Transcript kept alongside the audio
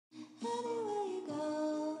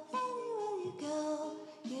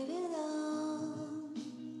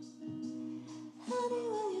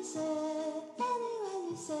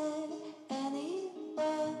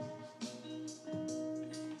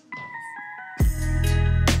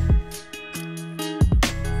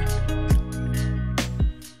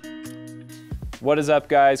What is up,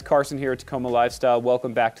 guys? Carson here at Tacoma Lifestyle.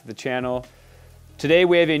 Welcome back to the channel. Today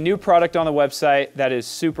we have a new product on the website that is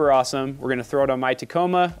super awesome. We're gonna throw it on my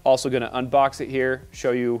Tacoma, also gonna unbox it here,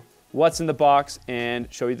 show you what's in the box,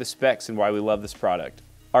 and show you the specs and why we love this product.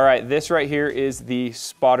 All right, this right here is the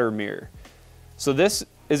spotter mirror. So this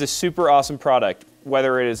is a super awesome product.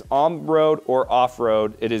 Whether it is on-road or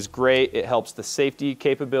off-road, it is great. It helps the safety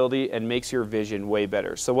capability and makes your vision way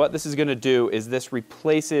better. So what this is gonna do is this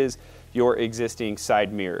replaces your existing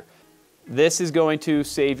side mirror. This is going to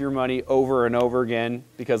save your money over and over again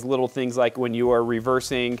because little things like when you are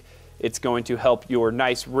reversing, it's going to help your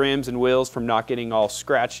nice rims and wheels from not getting all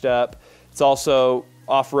scratched up. It's also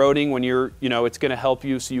off-roading when it's gonna help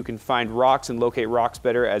you so you can find rocks and locate rocks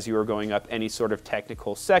better as you are going up any sort of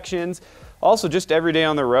technical sections. Also, just every day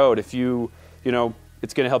on the road, if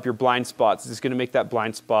it's gonna help your blind spots. It's gonna make that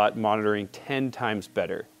blind spot monitoring 10 times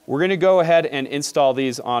better. We're gonna go ahead and install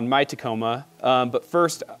these on my Tacoma, but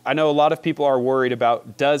first, I know a lot of people are worried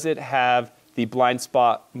about, does it have the blind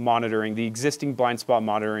spot monitoring, the existing blind spot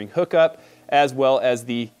monitoring hookup, as well as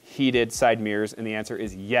the heated side mirrors? And the answer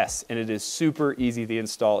is yes, and it is super easy. The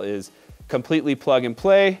install is completely plug and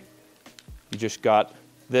play. You just got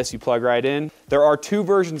this, you plug right in. There are two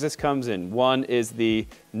versions this comes in. One is the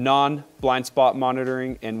non-blind spot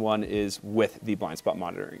monitoring and one is with the blind spot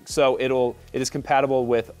monitoring. So it is compatible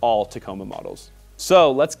with all Tacoma models.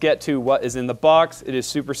 So let's get to what is in the box. It is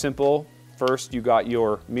super simple. First, you got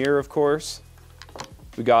your mirror, of course.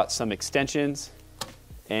 We got some extensions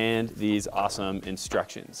and these awesome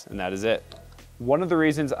instructions, and that is it. One of the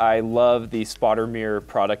reasons I love the spotter mirror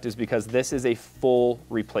product is because this is a full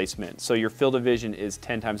replacement. So your field of vision is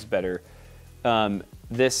 10 times better.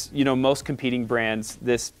 Most competing brands,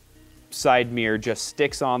 this side mirror just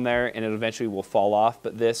sticks on there and it eventually will fall off,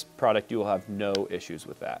 but this product, you will have no issues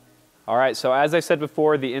with that. All right, so as I said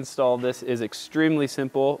before, the install of this is extremely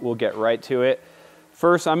simple. We'll get right to it.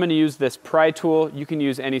 First, I'm gonna use this pry tool. You can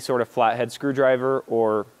use any sort of flathead screwdriver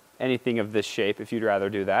or anything of this shape if you'd rather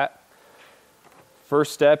do that.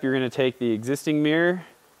 First step, you're gonna take the existing mirror,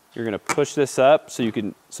 you're gonna push this up so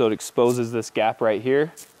it exposes this gap right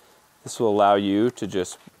here. This will allow you to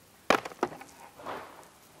just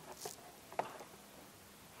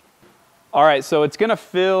all right, so it's gonna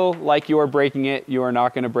feel like you are breaking it. You are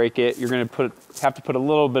not gonna break it. You're gonna have to put a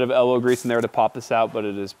little bit of elbow grease in there to pop this out, but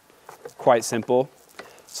it is quite simple.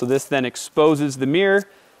 So this then exposes the mirror.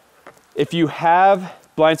 If you have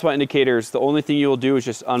blind spot indicators, the only thing you will do is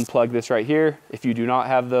just unplug this right here. If you do not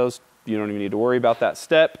have those, you don't even need to worry about that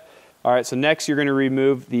step. All right, so next you're gonna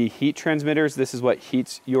remove the heat transmitters. This is what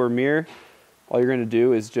heats your mirror. All you're gonna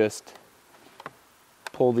do is just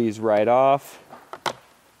pull these right off,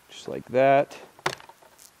 just like that.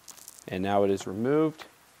 And now it is removed.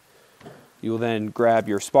 You will then grab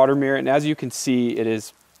your spotter mirror, and as you can see, it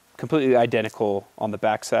is completely identical on the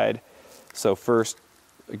backside. So first,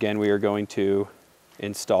 again, we are going to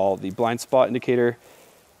install the blind spot indicator.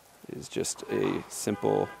 It is just a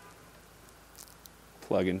simple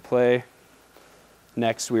plug and play.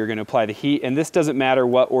 Next, we are going to apply the heat, and this doesn't matter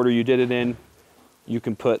what order you did it in. You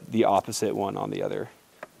can put the opposite one on the other.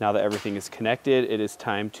 Now that everything is connected, it is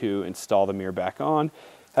time to install the mirror back on.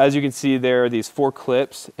 As you can see, there are these 4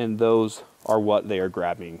 clips, and those are what they are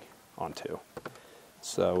grabbing onto.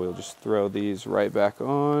 So we'll just throw these right back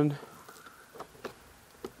on.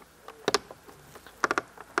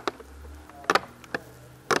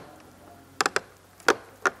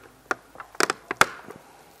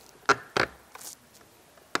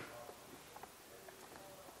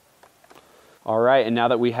 All right, and now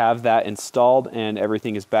that we have that installed and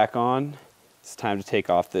everything is back on, it's time to take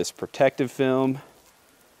off this protective film.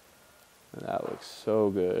 That looks so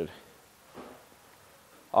good.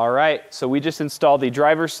 All right, so we just installed the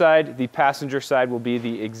driver's side. The passenger side will be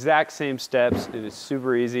the exact same steps. It is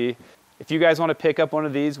super easy. If you guys want to pick up one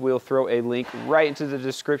of these, we'll throw a link right into the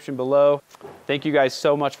description below. Thank you guys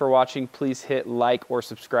so much for watching. Please hit like or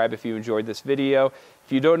subscribe if you enjoyed this video.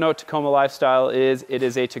 If you don't know what Tacoma Lifestyle is, it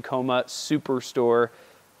is a Tacoma superstore.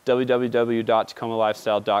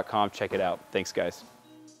 www.tacomalifestyle.com. Check it out. Thanks, guys.